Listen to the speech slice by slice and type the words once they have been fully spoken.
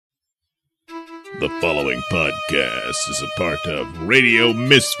The following podcast is a part of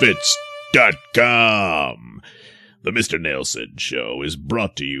RadioMisfits.com. The Mr. Nailsin Show is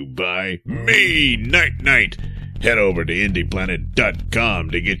brought to you by me, Night Night. Head over to IndiePlanet.com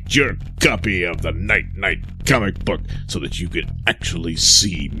to get your copy of the Night Night comic book so that you can actually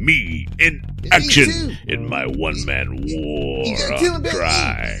see me in action in my one-man war on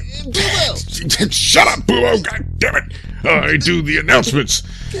crime. Shut up, Boo-o! God damn it! I do the announcements.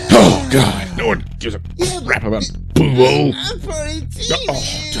 Oh, God. No one gives a crap about Boo-o. I'm part of the team.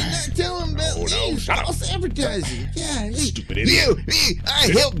 Not tell him about false advertising. God, stupid idiot.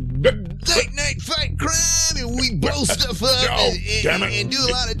 I help Night Night fight crime, and we blow stuff up and do a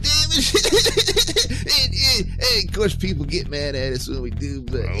lot of damage. and of course, people get mad at us when we do.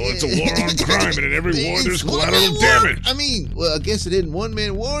 But it's a war on crime, and in every war, there's collateral damage. I mean, well, I guess it isn't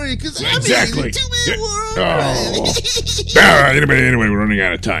one-man war, because exactly. It's a two-man war on crime. Anyway, we're running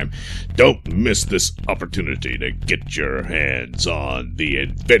out of time. Don't miss this opportunity to get your hands on the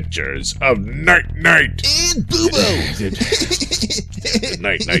adventures of Night Night and Boo-Bo. The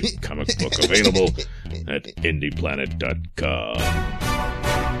Night Night comic book available at IndiePlanet.com.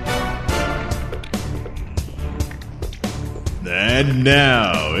 And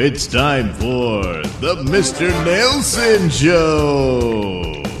now it's time for the Mr. Nailsin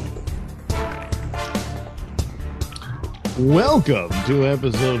Show. Welcome to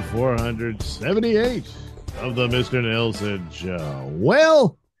episode 478 of the Mr. Nailsin Show.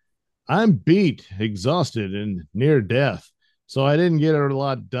 Well, I'm beat, exhausted, and near death, so I didn't get a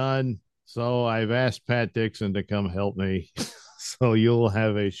lot done. So I've asked Pat Dixon to come help me. So you'll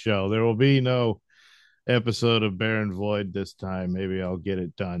have a show. There will be no episode of Baron Void this time. Maybe I'll get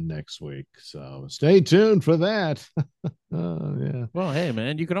it done next week. So stay tuned for that. Yeah. Well, hey,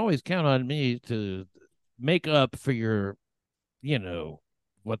 man, you can always count on me to make up for your,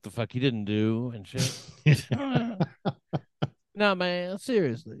 what the fuck you didn't do and shit. No, man,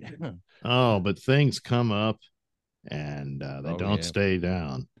 seriously. Oh, but things come up and they don't stay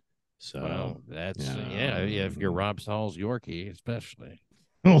down. So well, that's if you're Rob Saul's Yorkie, especially.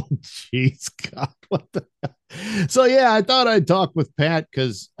 Oh, jeez, God, what the hell? So yeah, I thought I'd talk with Pat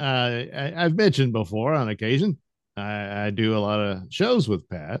because I've mentioned before on occasion I do a lot of shows with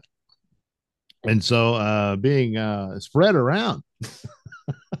Pat, and so being spread around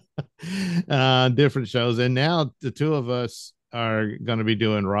different shows, and now the two of us are going to be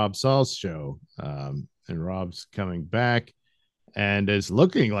doing Rob Saul's show, and Rob's coming back. And it's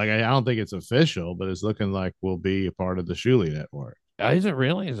looking like, I don't think it's official, but it's looking like we'll be a part of the Shuli Network. Is it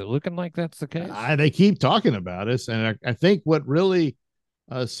really? Is it looking like that's the case? They keep talking about us. And I think what really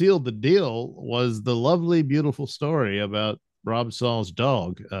sealed the deal was the lovely, beautiful story about Rob Saul's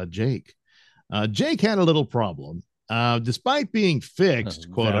dog, Jake. Jake had a little problem. Despite being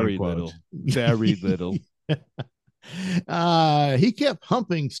fixed, quote unquote. Very little. He kept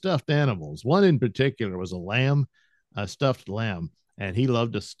humping stuffed animals. One in particular was a stuffed lamb, and he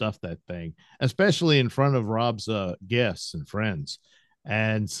loved to stuff that thing, especially in front of Rob's guests and friends.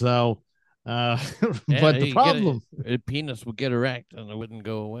 And so but the problem, a penis would get erect and it wouldn't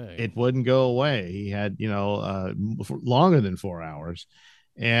go away. He had longer than 4 hours,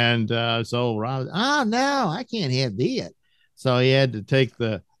 and so Rob, no, I can't have that. So he had to take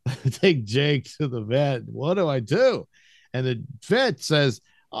Jake to the vet. What do I do? And the vet says,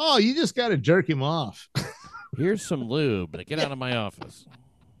 oh, you just got to jerk him off. Here's some lube, but get out of my office.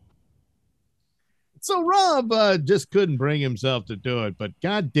 So Rob just couldn't bring himself to do it, but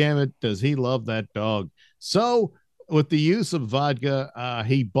God damn it, does he love that dog. So with the use of vodka,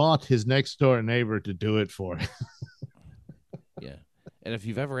 he bought his next door neighbor to do it for him. Yeah. And if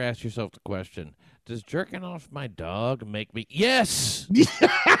you've ever asked yourself the question, does jerking off my dog make me? Yes.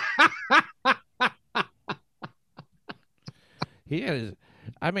 He is.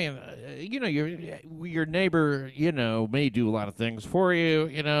 I mean, your neighbor, may do a lot of things for you,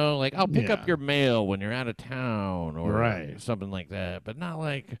 like I'll pick up your mail when you're out of town or something like that. But not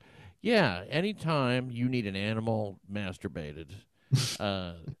like, anytime you need an animal masturbated,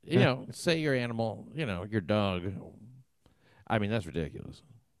 say your animal, your dog. I mean, that's ridiculous.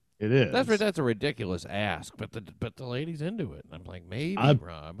 It is. That's a ridiculous ask, but the lady's into it. I'm like, maybe,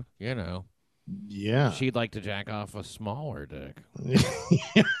 Rob, Yeah. She'd like to jack off a smaller dick.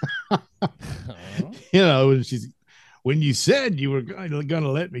 When you said you were going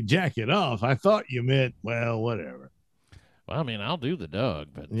to let me jack it off, I thought you meant, well, whatever. Well, I mean, I'll do the dog,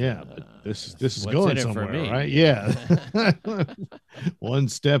 but but this is going somewhere, right? Yeah. One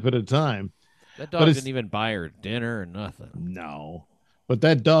step at a time. That dog didn't even buy her dinner or nothing. No. But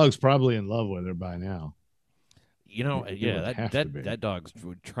that dog's probably in love with her by now. that dog's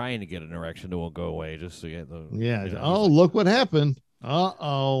trying to get an erection that won't go away just so you get the. Yeah. You know, Oh, look what happened.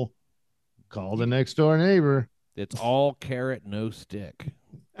 Uh-oh. Call the next door neighbor. It's all carrot, no stick.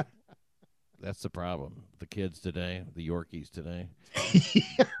 That's the problem. The kids today, the Yorkies today.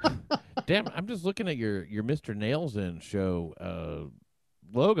 Damn, I'm just looking at your Mr. Nailsin show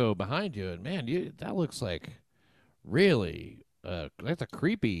logo behind you, and man, that looks like really that's a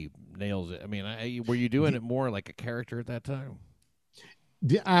creepy nails. I mean, were you doing it more like a character at that time?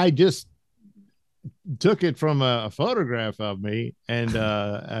 I just took it from a photograph of me and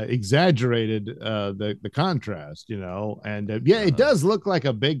exaggerated the contrast, and it does look like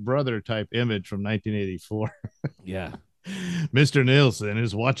a Big Brother type image from 1984. Yeah. Mr. Nailsin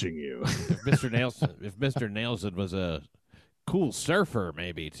is watching you. If Mr. Nailsin was a cool surfer,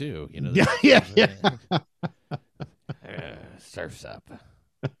 maybe too, Yeah. Surfs up.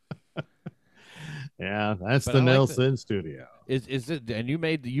 Yeah, that's the Nailsin studio. Is it? And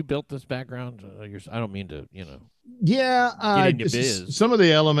you built this background? I don't mean to, Yeah, get into biz. Some of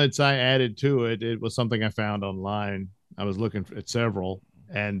the elements I added to it. It was something I found online. I was looking at several,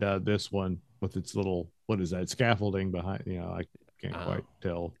 and this one with its little, what is that, scaffolding behind? I can't quite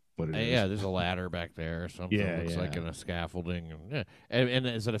tell what it is. Yeah, there's a ladder back there or something. Yeah, looks like in a scaffolding. And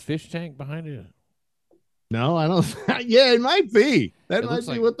is it a fish tank behind it? No, I don't. Yeah, it might be. That might be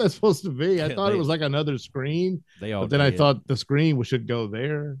like, what that's supposed to be. I thought it was like another screen. But then I thought the screen should go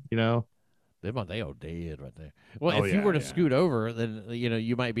there. They all did right there. Well, if you were to scoot over, then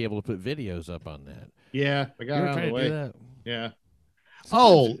you might be able to put videos up on that. Yeah, I got out of the way. Do that? Yeah.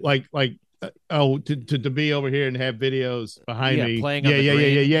 To be over here and have videos behind me. Playing on the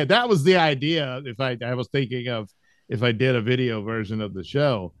green. Yeah. That was the idea. I was thinking of if I did a video version of the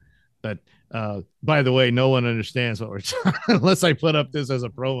show. That by the way, no one understands what we're talking unless I put up this as a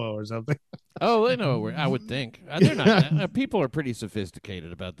promo or something. Oh, they know. I would think they're not. People are pretty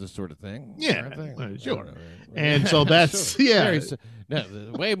sophisticated about this sort of thing. Yeah, sure. And so that's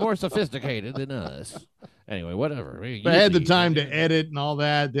way more sophisticated than us. Anyway, whatever. If I had the time to edit and all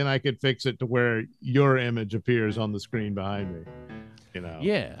that, then I could fix it to where your image appears on the screen behind me.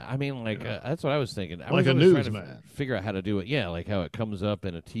 Yeah, I mean, that's what I was thinking. I was a newsman. Figure out how to do it. Yeah, like how it comes up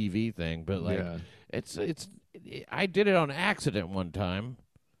in a TV thing. But it's. I did it on accident one time,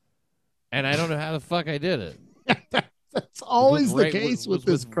 and I don't know how the fuck I did it. That's always the case with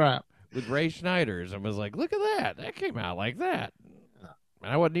this crap. With Ray Schneider's, I was like, look at that. That came out like that.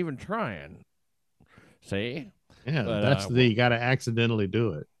 And I wasn't even trying. See? Yeah, but, you got to accidentally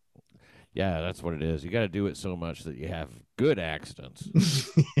do it. Yeah, that's what it is. You got to do it so much that you have good accidents.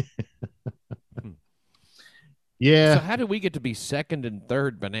 Yeah. So how did we get to be second and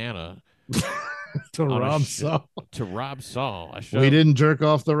third banana to Rob Saul? To Rob Saul. We didn't jerk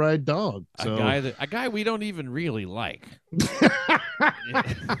off the right dog. So. A guy we don't even really like.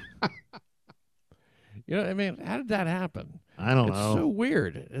 I mean, how did that happen? I don't know. It's so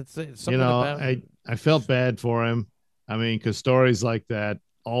weird. It's something about I felt bad for him. I mean, because stories like that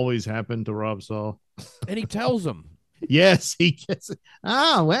always happen to Rob Saul. And he tells them. Yes, he gets it.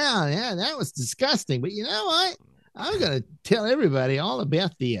 Oh, well, yeah, that was disgusting. But you know what? I'm going to tell everybody all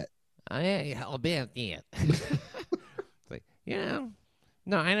about that. All about that.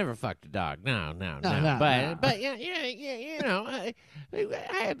 No, I never fucked a dog. No. But I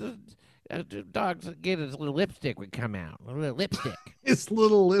had the dogs get his little lipstick would come out. A little lipstick. His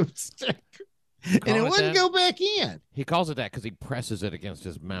little lipstick. And it wouldn't go back in. He calls it that because he presses it against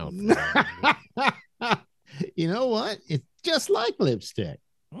his mouth. You know what? It's just like lipstick.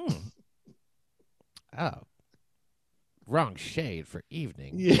 Oh. Wrong shade for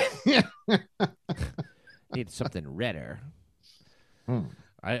evening. Yeah. Need something redder. And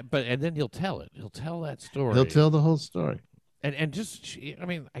then he'll tell it. He'll tell that story. He'll tell the whole story. And just, I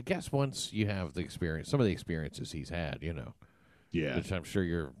mean, I guess once you have the experience, some of the experiences he's had, Yeah. Which I'm sure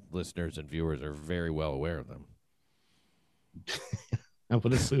your listeners and viewers are very well aware of them. I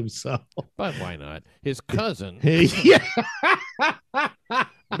would assume so. But why not? His cousin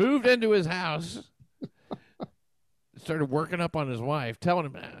moved into his house, started working up on his wife, telling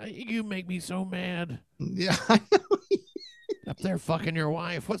him, you make me so mad. Yeah, I know. Up there fucking your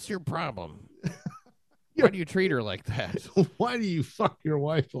wife. What's your problem? Why do you treat her like that? Why do you fuck your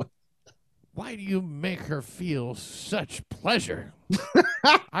wife like that? Why do you make her feel such pleasure?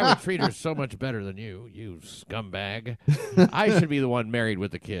 I would treat her so much better than you scumbag. I should be the one married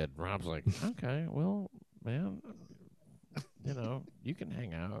with the kid. Rob's like, okay, well, man, you can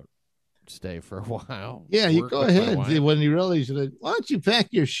hang out, stay for a while. Yeah, you go ahead. When you really should, why don't you pack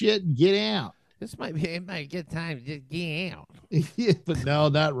your shit and get out? It might be a good time to just get out. Yeah, but no,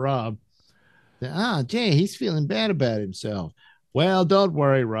 not Rob. Jay, he's feeling bad about himself. Well, don't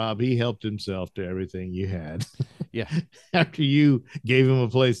worry, Rob. He helped himself to everything you had. Yeah. After you gave him a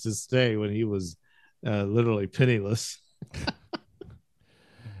place to stay when he was literally penniless.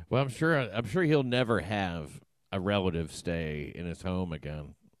 Well, I'm sure he'll never have a relative stay in his home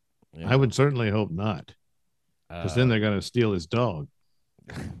again. You know? I would certainly hope not, because then they're going to steal his dog.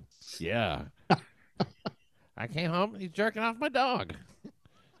 Yeah. I came home. He's jerking off my dog.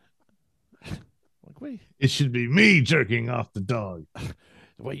 It should be me jerking off the dog. The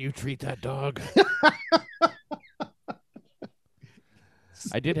way you treat that dog.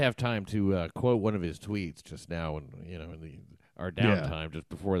 I did have time to quote one of his tweets just now, and in our downtime just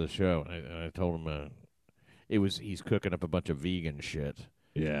before the show. I told him he's cooking up a bunch of vegan shit.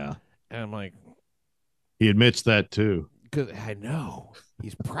 Yeah, and I'm like, he admits that too. Because I know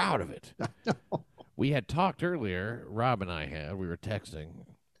he's proud of it. We had talked earlier. Rob and I we were texting.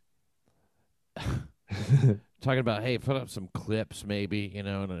 Talking about, hey, put up some clips maybe, and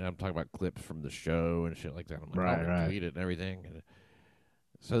I'm talking about clips from the show and shit like that. I'm like, right. Tweet it and everything. And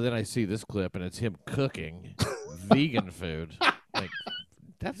so then I see this clip, and it's him cooking vegan food. Like,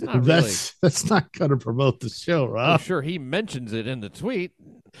 that's not really... That's not going to promote the show, Rob. I'm sure he mentions it in the tweet,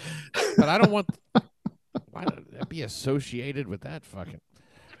 but I don't want... Why would that be associated with that fucking...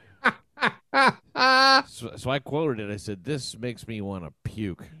 So I quoted it. I said, this makes me want to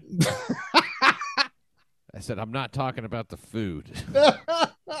puke. I said, I'm not talking about the food.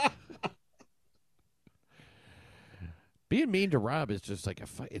 Being mean to Rob is just like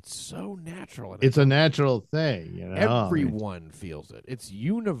it's so natural. It's a natural thing, Everyone feels it. It's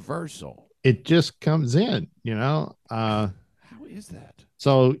universal. It just comes in, How is that?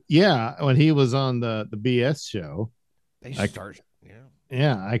 So, yeah, when he was on the BS show, I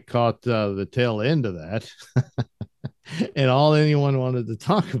caught the tail end of that. And all anyone wanted to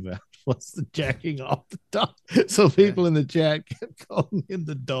talk about was the jacking off the dog. So people in the chat kept calling him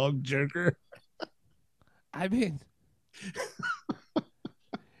the dog jerker. I mean,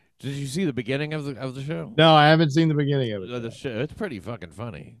 did you see the beginning of the show? No, I haven't seen the beginning of it. The show, it's pretty fucking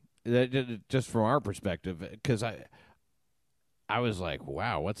funny. Just from our perspective, because I was like,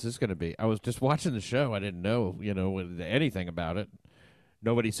 wow, what's this going to be? I was just watching the show. I didn't know, anything about it.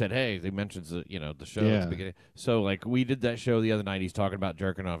 Nobody said, hey, they mentioned the show at the beginning. So, like, we did that show the other night. He's talking about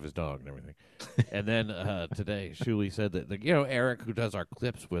jerking off his dog and everything. And then today, Shuli said that, Eric, who does our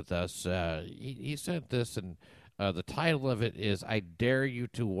clips with us, he sent this, and the title of it is, I Dare You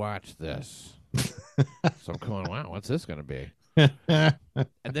to Watch This. So I'm going, wow, what's this going to be? And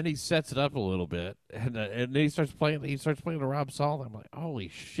then he sets it up a little bit, and then he starts playing. He starts playing the Rob Saul. I'm like, holy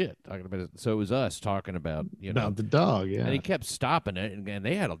shit! Talking about it. So it was us talking about about the dog, yeah. And he kept stopping it, and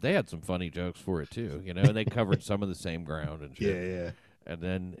they had some funny jokes for it too, And they covered some of the same ground and shit. Yeah. And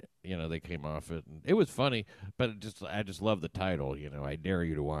then they came off it, and it was funny. But I just love the title. I dare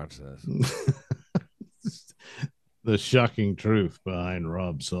you to watch this. The shocking truth behind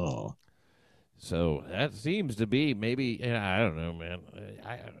Rob Saul. So that seems to be maybe, I don't know, man.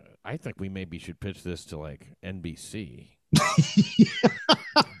 I think we maybe should pitch this to like NBC.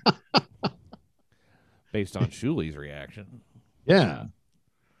 Based on Shuli's reaction. Yeah.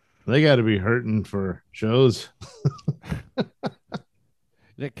 They got to be hurting for shows.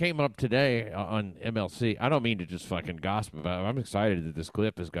 That came up today on MLC. I don't mean to just fucking gossip about it. I'm excited that this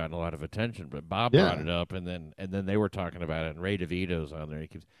clip has gotten a lot of attention, but Bob brought it up, and then they were talking about it, and Ray DeVito's on there. He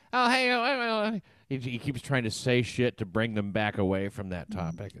keeps, he keeps trying to say shit to bring them back away from that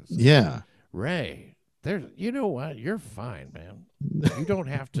topic. Yeah. Ray, you know what? You're fine, man. You don't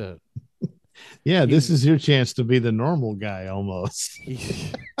have to. Yeah, this is your chance to be the normal guy almost.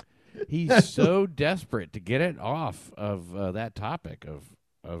 He's so desperate to get it off of that topic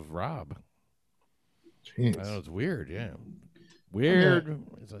of Rob. Jeez. Oh, it's weird, yeah. Weird.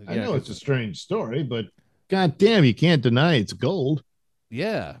 I know it's a strange story, but goddamn, you can't deny it's gold.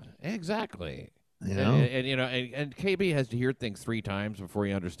 Yeah, exactly. And KB has to hear things 3 times before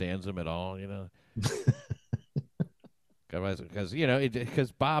he understands them at all,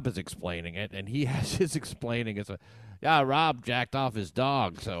 Because Bob is explaining it, and he has his explaining it. Rob jacked off his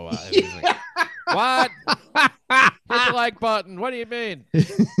dog, so like, what? Hit the like button. What do you mean?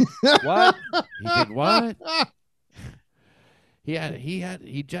 What? He did what?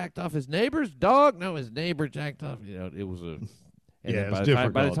 He jacked off his neighbor's dog? No, his neighbor jacked off. It was a. By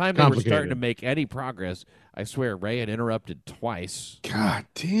the time they were starting to make any progress, I swear Ray had interrupted twice. God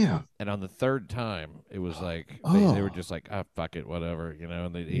damn! And on the 3rd time, it was like they were just like, fuck it, whatever,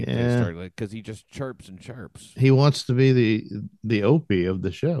 And they started because he just chirps and chirps. He wants to be the Opie of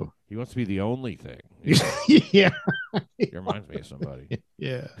the show. He wants to be the only thing. Yeah, he reminds me of somebody.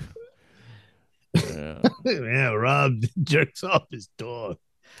 Yeah. Yeah, Rob jerks off his dog.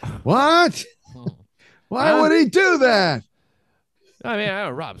 What? Why would he do that? I mean,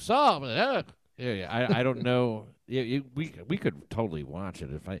 Rob Saul. I don't know. We could totally watch it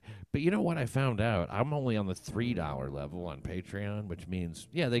but you know what I found out? I'm only on the $3 level on Patreon, which means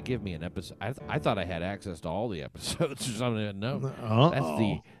they give me an episode. I thought I had access to all the episodes or something. No, that's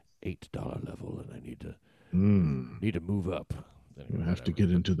the $8 level, and I need to move up. You have to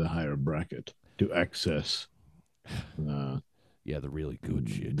get into the higher bracket to access. The really good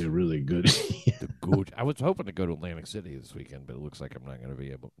shit. They're really good. The good. I was hoping to go to Atlantic City this weekend, but it looks like I'm not going to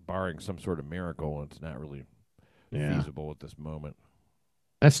be able, barring some sort of miracle. It's not really feasible at this moment.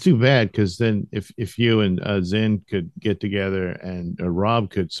 That's too bad, because then if you and Zen could get together and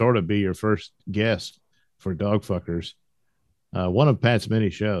Rob could sort of be your first guest for Dogfuckers, one of Pat's many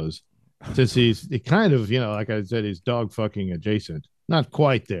shows, since he's kind of, like I said, he's dog fucking adjacent. Not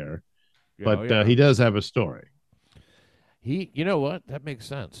quite there, but he does have a story. You know what? That makes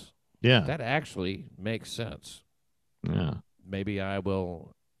sense. Yeah. That actually makes sense. Yeah. Maybe I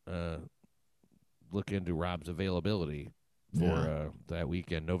will look into Rob's availability for that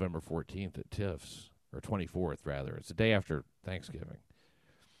weekend, November 14th at TIFF's, or 24th, rather. It's the day after Thanksgiving.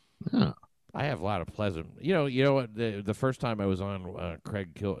 Yeah. I have a lot of pleasant. You know what? The first time I was on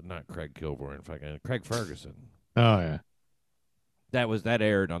Craig Ferguson. Oh yeah. That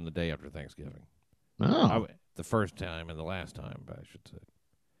aired on the day after Thanksgiving. Oh. The first time and the last time, I should say.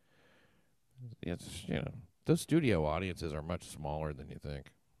 It's those studio audiences are much smaller than you think.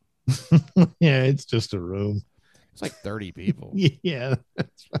 Yeah, it's just a room. It's like 30 people. Yeah.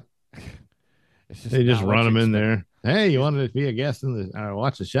 They just run them in there. Hey, you wanted to be a guest in the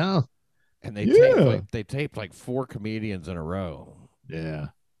watch the show? And they taped like 4 comedians in a row. Yeah.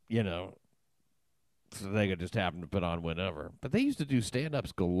 So they could just happen to put on whenever. But they used to do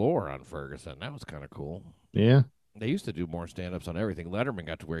stand-ups galore on Ferguson. That was kind of cool. Yeah. They used to do more stand-ups on everything. Letterman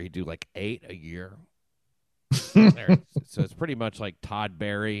got to where he'd do like 8 a year. So it's pretty much like Todd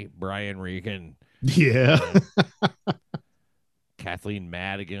Barry, Brian Regan. Yeah. Kathleen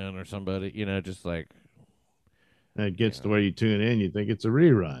Madigan or somebody, just like. It gets to where you tune in, you think it's a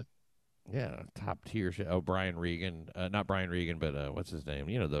rerun. Yeah, top tier shit. Oh, Brian Regan. Not Brian Regan, but what's his name?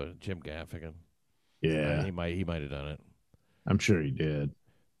 The Jim Gaffigan. Yeah. He might have done it. I'm sure he did.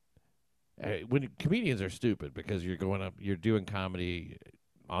 When comedians are stupid because you're doing comedy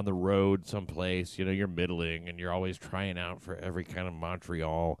on the road someplace, you're middling and you're always trying out for every kind of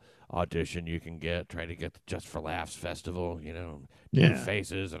Montreal audition you can get, trying to get the Just for Laughs festival, new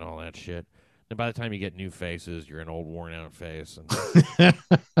faces and all that shit. And by the time you get new faces, you're an old worn out face. And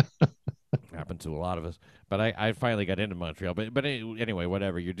happened to a lot of us. But I finally got into Montreal. But anyway,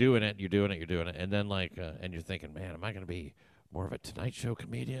 whatever. You're doing it. And then and you're thinking, man, am I going to be more of a Tonight Show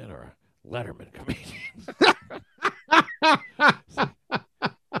comedian or a Letterman comedian?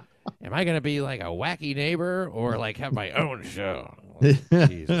 Am I going to be like a wacky neighbor or like have my own show?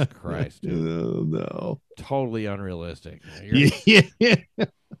 Jesus Christ. Dude. Oh, no. Totally unrealistic. You're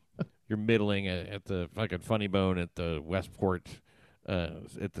middling at the fucking Funny Bone at the Westport,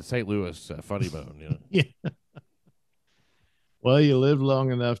 at the St. Louis Funny Bone. Yeah. Well, you lived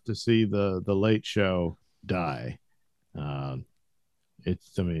long enough to see the Late Show die.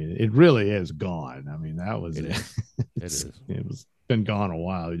 It really is gone. I mean, that was it. It is. It was been gone a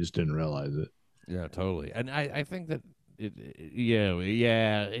while. You just didn't realize it. Yeah, totally. And I think that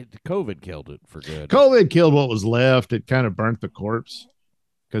COVID killed it for good. COVID killed what was left. It kind of burnt the corpse.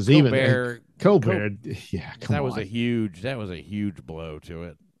 Because even Colbert, that was a huge blow to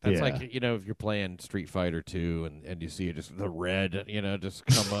it. That's like if you're playing Street Fighter 2 and you see it just the red, just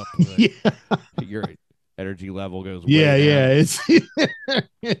come up. Your energy level goes. Way down.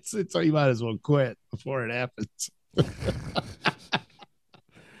 It's so you might as well quit before it happens.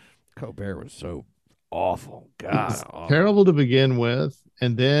 Colbert was so awful. God, awful. Terrible to begin with.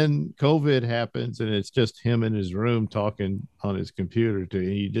 And then COVID happens, and it's just him in his room talking on his computer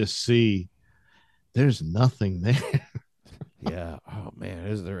and you just see there's nothing there. Yeah. Oh man,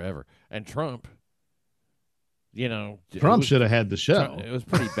 is there ever? And Trump, Trump should have had the show. It was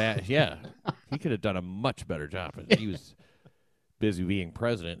pretty bad. Yeah, he could have done a much better job. He was busy being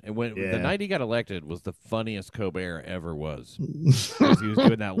president, and the night he got elected was the funniest Colbert ever was. Because he was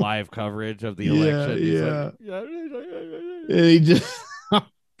doing that live coverage of the election. And he just.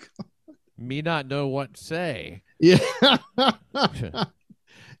 Me not know what to say. Yeah.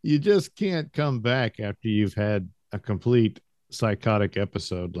 You just can't come back after you've had a complete psychotic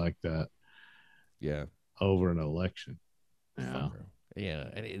episode like that. Yeah. Over an election. Yeah. Yeah.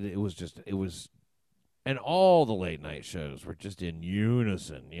 And it was And all the late night shows were just in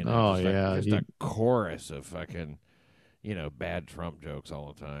unison, just a chorus of fucking, bad Trump jokes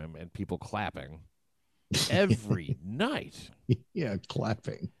all the time and people clapping every night. Yeah,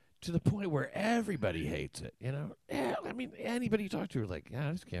 clapping. To the point where everybody hates it, Yeah, I mean, anybody you talk to are like, yeah,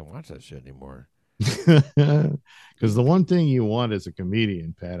 I just can't watch that shit anymore. Because the one thing you want as a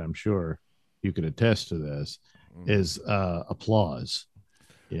comedian, Pat, I'm sure you could attest to this, is applause.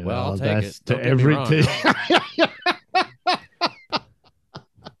 I'll take it. To everything.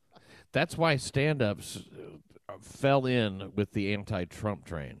 That's why stand-ups fell in with the anti-Trump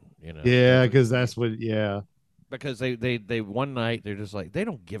train. Yeah, because that's what. Yeah, because they one night they're just like, they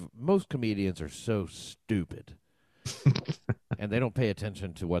don't give. Most comedians are so stupid, and they don't pay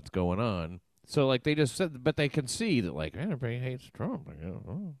attention to what's going on. So like they just said, but they can see that like everybody hates Trump.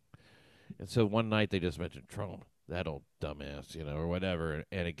 And so one night they just mentioned Trump, that old dumbass, or whatever,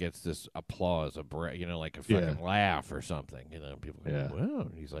 and it gets this applause, like a fucking laugh or something, people go, well,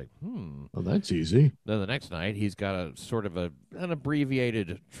 and he's like, well, that's easy. Then the next night he's got a sort of an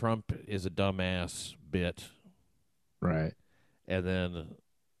abbreviated Trump is a dumbass bit, right? And then,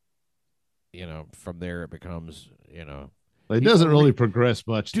 from there it becomes, it doesn't really progress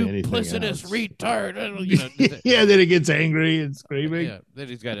much to anything else. Duplicitous retard. Yeah, then he gets angry and screaming. Yeah, then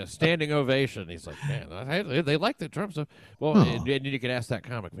he's got a standing ovation. He's like, man, they like the Trump stuff. Well, and you could ask that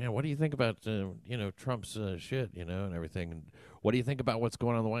comic, man, what do you think about, Trump's shit, and everything? And what do you think about what's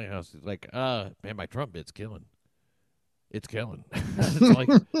going on in the White House? He's like, man, my Trump bit's killing. It's killing. It's like,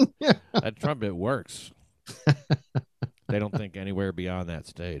 that Trump bit works. They don't think anywhere beyond that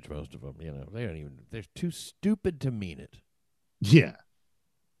stage, most of them. They don't even, they're too stupid to mean it. Yeah.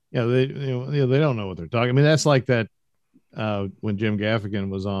 Yeah, they don't know what they're talking. I mean, that's like that when Jim Gaffigan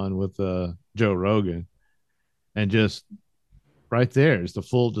was on with Joe Rogan, and just right there is the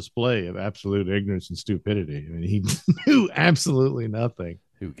full display of absolute ignorance and stupidity. I mean, he knew absolutely nothing.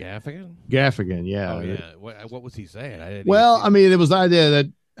 Who, Gaffigan? Gaffigan, yeah. Oh, yeah. What was he saying? It was the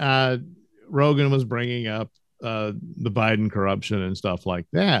idea that Rogan was bringing up the Biden corruption and stuff like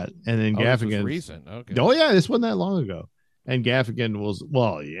that, and then Gaffigan. This was recent. Okay. Oh yeah, this wasn't that long ago. And Gaffigan was,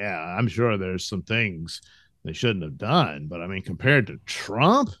 well, yeah, I'm sure there's some things they shouldn't have done, but I mean, compared to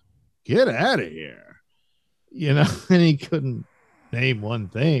Trump, get out of here, and he couldn't name one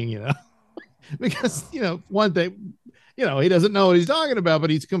thing, because, one thing, he doesn't know what he's talking about,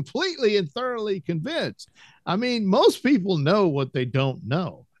 but he's completely and thoroughly convinced. I mean, most people know what they don't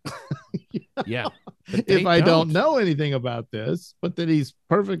know. Yeah. If I don't know anything about this, but that he's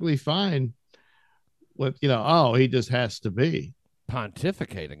perfectly fine with, he just has to be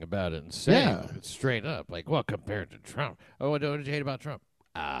pontificating about it and saying it straight up, like, well, compared to Trump. Oh, what did you hate about Trump?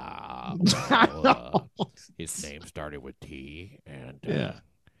 His name started with T, and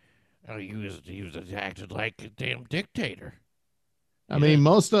he was acted like a damn dictator. I mean,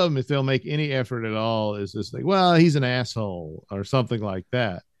 most of them, if they'll make any effort at all, is just like, well, he's an asshole or something like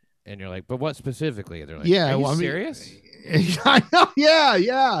that. And you're like, but what specifically? They're like, are you serious? I know,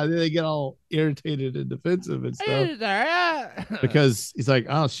 yeah. They get all irritated and defensive and stuff because he's like,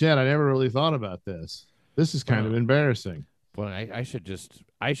 oh shit, I never really thought about this. This is kind of embarrassing. Well, I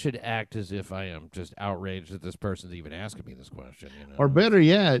should act as if I am just outraged that this person's even asking me this question. Or better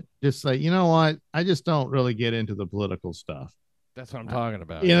yet, just like, you know what? I just don't really get into the political stuff. That's what I'm talking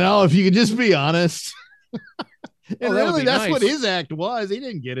about. If you could just be honest. And really, that's nice. what his act was. He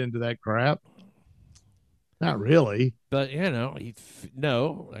didn't get into that crap. Not really. But,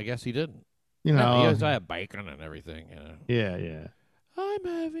 no, I guess he didn't. He had bacon and everything. Yeah. I'm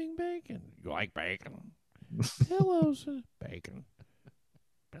having bacon. You like bacon? Pillows, bacon.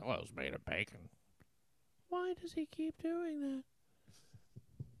 Pillows made of bacon. Why does he keep doing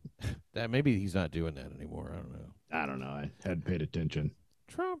that? That maybe he's not doing that anymore. I don't know. I hadn't paid attention.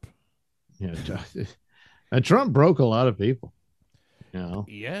 Trump. Yeah, and Trump broke a lot of people.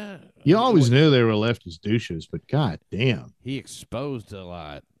 Yeah. You always knew they were leftist douches, but god damn. He exposed a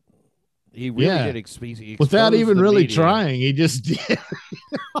lot. He really did expose without even really media. Trying. He just did.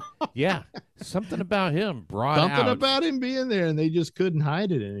 Yeah. Something about him brought Something out. about him being there, and they just couldn't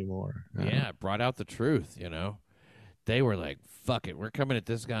hide it anymore. Yeah, it brought out the truth, They were like, fuck it. We're coming at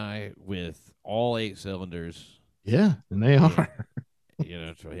this guy with all 8 cylinders. Yeah, and they are.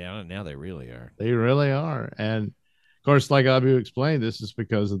 Now they really are. They really are. And of course, like Abu explained, this is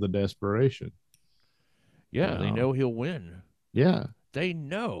because of the desperation. Yeah, they know he'll win. Yeah. They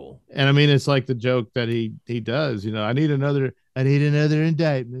know. And I mean, it's like the joke that he does, I need another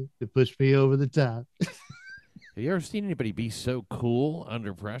indictment to push me over the top. Have you ever seen anybody be so cool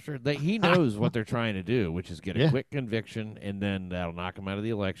under pressure? He knows what they're trying to do, which is get a quick conviction, and then that'll knock him out of the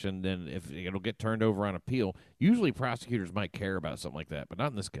election. Then if it'll get turned over on appeal, usually prosecutors might care about something like that, but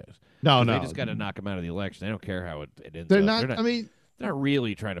not in this case. No. They just got to knock him out of the election. They don't care how it ends They're up. not. They're not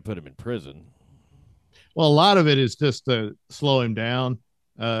really trying to put him in prison. Well, a lot of it is just to slow him down,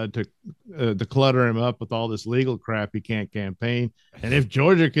 to clutter him up with all this legal crap. He can't campaign, and if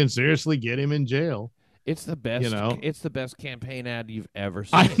Georgia can seriously get him in jail. It's the best. It's the best campaign ad you've ever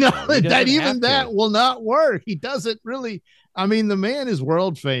seen. I know that even that will not work. He doesn't really. I mean, the man is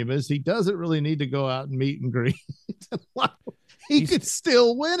world famous. He doesn't really need to go out and meet and greet. He could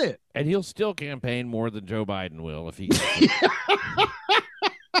still win it, and he'll still campaign more than Joe Biden will if he.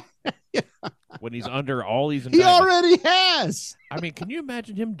 When he's under all these indictments. He already has. I mean, can you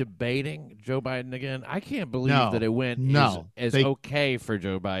imagine him debating Joe Biden again? I can't believe that it went as okay for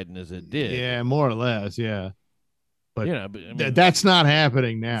Joe Biden as it did. Yeah, more or less, yeah. But, I mean, that's not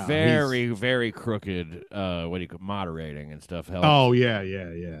happening now. Very, very crooked, moderating and stuff helps. Oh, yeah.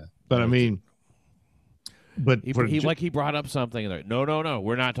 But, I mean... But he brought up something like, no,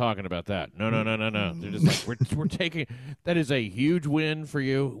 we're not talking about that. No. They're just like, we're taking, that is a huge win for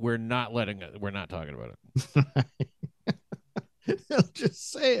you. We're not talking about it. They'll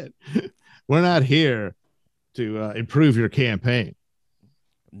just say it. We're not here to improve your campaign.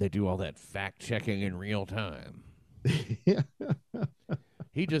 They do all that fact checking in real time. Yeah.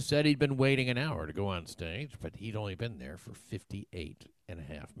 He just said he'd been waiting an hour to go on stage, but he'd only been there for 58 and a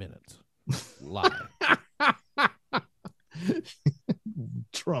half minutes. Lie.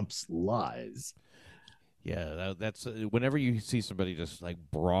 Trump's lies. Yeah, that's whenever you see somebody just like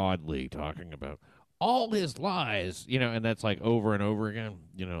broadly talking about all his lies, and that's like over and over again,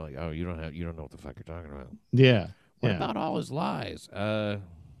 like, oh, you don't know what the fuck you're talking about. Yeah. What about all his lies?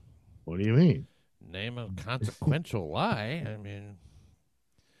 What do you mean? Name a consequential lie. I mean,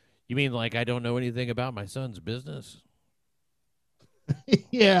 you mean like I don't know anything about my son's business?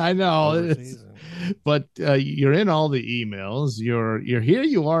 Yeah, I know. But you're in all the emails. You're here.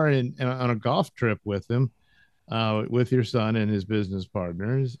 You are on a golf trip with him, with your son and his business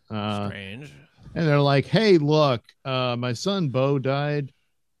partners. Strange. And they're like, "Hey, look, my son Bo died,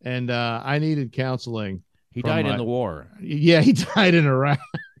 and I needed counseling. He died in the war. Yeah, he died in Iraq.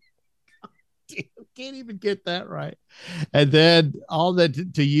 Can't even get that right. And then all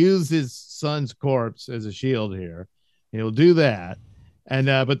that to use his son's corpse as a shield here. He'll do that." And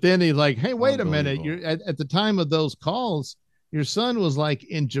but then he's like, "Hey, wait a minute! You're at the time of those calls, your son was like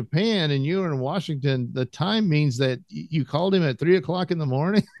in Japan, and you were in Washington. The time means that you called him at 3:00 in the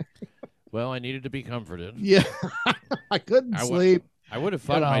morning." Well, I needed to be comforted. Yeah, I couldn't sleep. I would have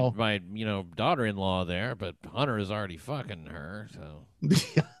fucked my daughter-in-law there, but Hunter is already fucking her. So,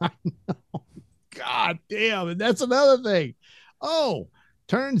 I know. God damn, and that's another thing. Oh,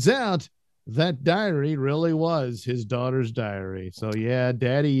 turns out that diary really was his daughter's diary. So yeah,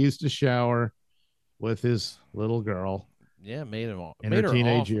 Daddy used to shower with his little girl. Yeah, made her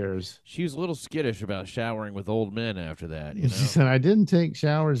teenage years. She was a little skittish about showering with old men after that. She said, "I didn't take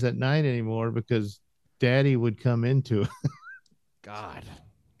showers at night anymore because Daddy would come into it." God,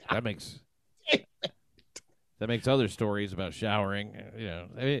 that makes other stories about showering.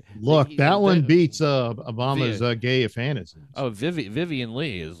 Look, that one beats Obama's gay fantasies. Oh, Vivian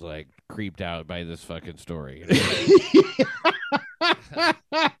Lee is like creeped out by this fucking story.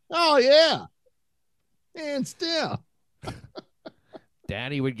 Oh yeah, and still.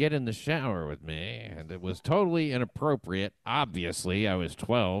 Daddy would get in the shower with me, and it was totally inappropriate. Obviously, I was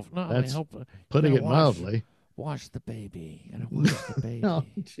 12. No, that's putting it mildly. Wash the baby. I don't wash the baby. Oh,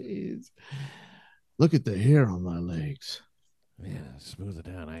 jeez. Look at the hair on my legs. Yeah, smooth it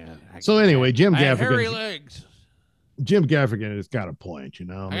down. So anyway, Jim Gaffigan. Hairy legs. Jim Gaffigan has got a point, I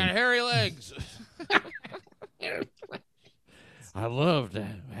got hairy legs. I love to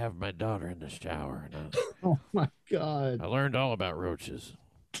have my daughter in the shower. Oh, my God. I learned all about roaches.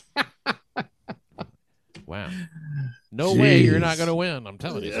 Wow. No way you're not going to win. I'm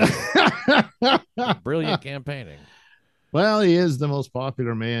telling you. Brilliant campaigning. Well, he is the most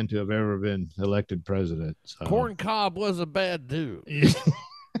popular man to have ever been elected president. So. Corn Cob was a bad dude.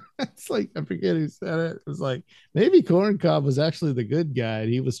 It's like, I forget who said it. It was like, maybe Corn Cob was actually the good guy, and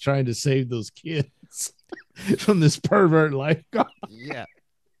he was trying to save those kids from this pervert lifeguard. Yeah.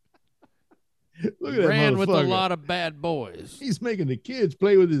 Look at that ran with a lot of bad boys. He's making the kids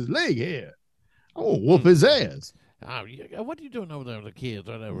play with his leg hair. I'm going to whoop his ass. Oh, what are you doing over there with the kids?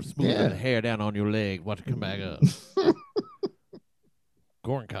 They were smoothing the hair down on your leg. Watch it come back up.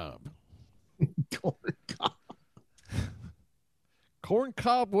 Corn Cob. Corn Cob. Corn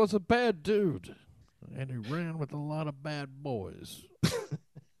Cob was a bad dude. and he ran with a lot of bad boys.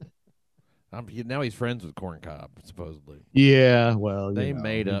 Now he's friends with Corn Cob, supposedly. Yeah, well, they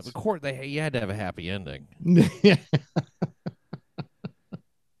made up. Of course, you had to have a happy ending.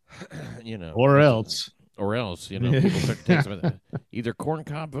 Or else, people start to take some of that. Either Corn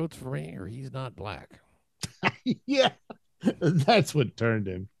Cob votes for me, or he's not black. Yeah, that's what turned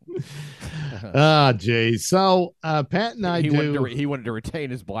him. Geez. So Pat and I he wanted to retain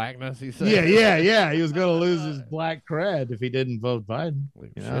his blackness. He said, yeah. He was going to lose his black cred if he didn't vote Biden.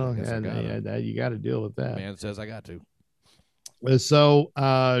 You got to deal with that. Man says I got to. So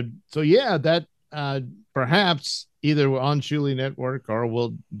yeah, that perhaps either on Shuli Network or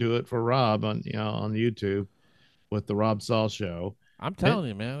we'll do it for Rob on YouTube with the Rob Saul Show. I'm telling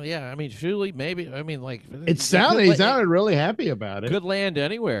you, man. Yeah, I mean, Shuli, maybe. I mean, like he sounded really happy about it. Could land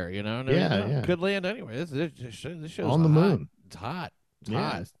anywhere, Yeah. Could land anywhere. This show's on the moon. It's hot. It's yeah.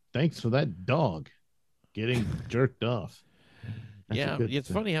 hot. Thanks for that dog getting jerked off. That's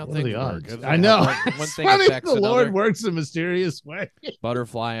it's funny how things work. I know. One thing funny affects the Lord works a mysterious way.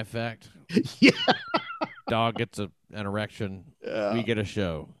 Butterfly effect. Yeah. Dog gets an erection. We get a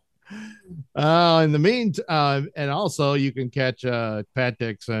show. In the meantime, and also you can catch Pat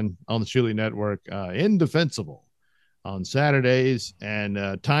Dixon on the Shuli Network, Indefensible, on Saturdays,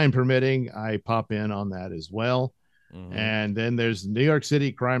 and time permitting, I pop in on that as well. Mm-hmm. And then there's the New York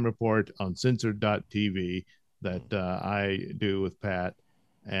City Crime Report on Censored.tv that I do with Pat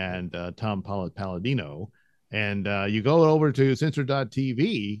and Tom Palladino. And you go over to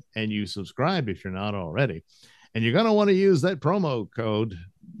Censored.tv and you subscribe if you're not already. And you're going to want to use that promo code.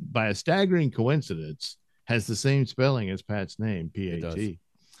 By a staggering coincidence, has the same spelling as Pat's name, P-A-T.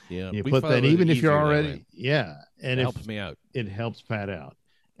 Yeah, you put that even if you're already, and it helps me out. It helps Pat out.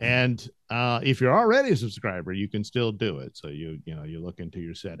 And if you're already a subscriber, you can still do it. So you look into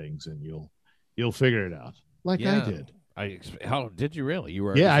your settings and you'll figure it out, like I did. How did you really? You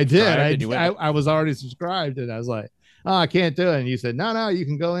were I did. I was already subscribed, and I was like, oh, I can't do it. And you said, no, you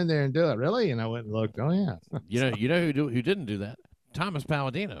can go in there and do it. Really? And I went and looked. Oh yeah. You know who didn't do that? Thomas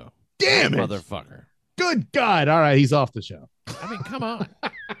Palladino. Damn it. Motherfucker. Good God. All right, he's off the show. I mean, come on.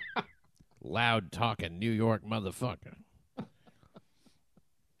 Loud talking New York motherfucker.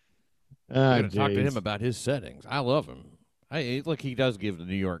 I'm going to talk to him about his settings. I love him. Look, he does give the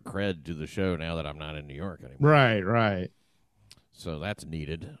New York cred to the show now that I'm not in New York anymore. Right. So that's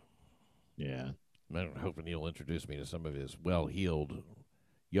needed. Yeah. I'm hoping he'll introduce me to some of his well-heeled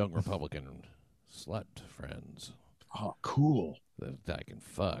young Republican slut friends. Oh, cool. That I can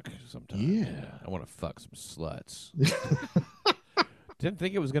fuck sometimes. Yeah. I want to fuck some sluts. Didn't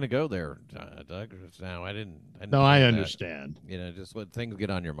think it was going to go there, Doug. No, I didn't. I understand. Just let things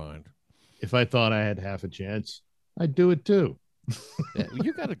get on your mind. If I thought I had half a chance, I'd do it too. Yeah,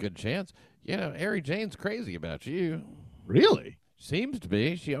 you got a good chance. Ari Jane's crazy about you. Really? Seems to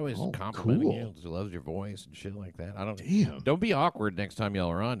be. She always complimenting you. She loves your voice and shit like that. Don't be awkward next time y'all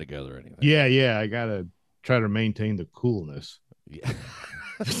are on together or anything. Yeah. I got to try to maintain the coolness. Yeah.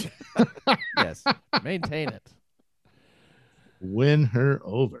 Yes. Maintain it. Win her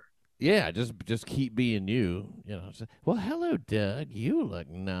over. Yeah, just keep being you. Well, hello, Doug. You look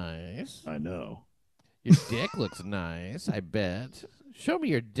nice. I know. Your dick looks nice, I bet. Show me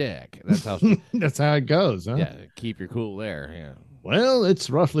your dick. That's how that's how it goes, huh? Yeah, keep your cool there. Yeah. Well, it's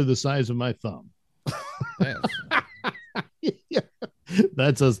roughly the size of my thumb. Yes. Yeah.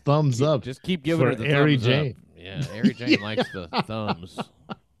 That's a thumbs up. Just keep giving her the Ari thumbs Jane. up. Yeah, Ari Jane likes the thumbs.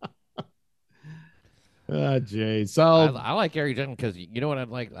 Jay. So I like Ari Jane because you know what I'd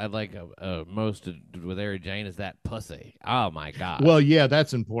like most with Ari Jane is that pussy. Oh my god. Well, yeah,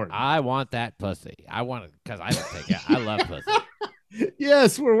 that's important. I want that pussy. I want it because I don't take it. I love pussy.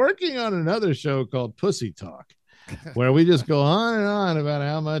 Yes, we're working on another show called Pussy Talk, where we just go on and on about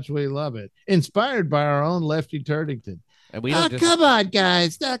how much we love it, inspired by our own Lefty Turtington. And we don't come on,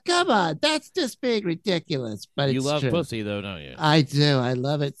 guys. Now, come on. That's just being ridiculous. But you it's love true. pussy, though, don't you? I do. I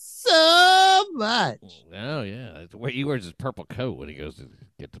love it so much. Oh, yeah. He wears his purple coat when he goes to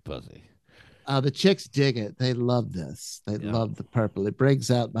get the pussy. The chicks dig it. They love this. They love the purple. It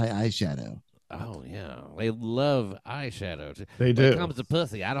brings out my eyeshadow. Oh, yeah. They love eyeshadow. They do. When it comes to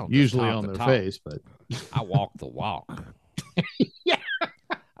pussy, I don't usually talk on the their talk. face, but I walk the walk. Yeah.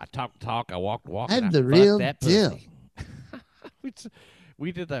 I talk the talk. I walk the walk. I'm and the I real fuck that deal. pussy.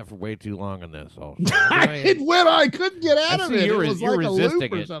 We did that for way too long in this. I couldn't get out of it. You're It was you're like a resisting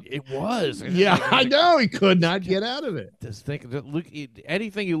loop or it. something. It was. Yeah, I know. He could not get out of it. Just think, look,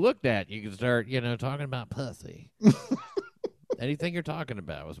 anything you looked at, you could start, talking about pussy. Anything you're talking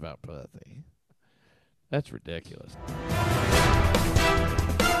about was about pussy. That's ridiculous.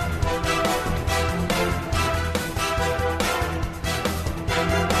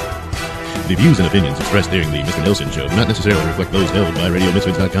 The views and opinions expressed during the Mr. Nailsin show do not necessarily reflect those held by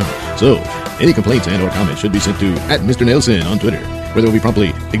RadioMisfits.com. So, any complaints and or comments should be sent to @Mr. Nailsin on Twitter, where they will be promptly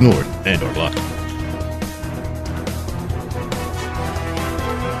ignored and or blocked.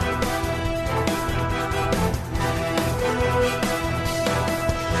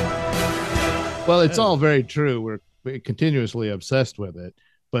 Well, it's all very true. We're continuously obsessed with it,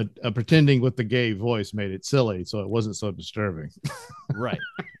 but pretending with the gay voice made it silly, so it wasn't so disturbing. Right.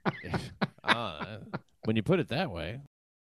 When you put it that way.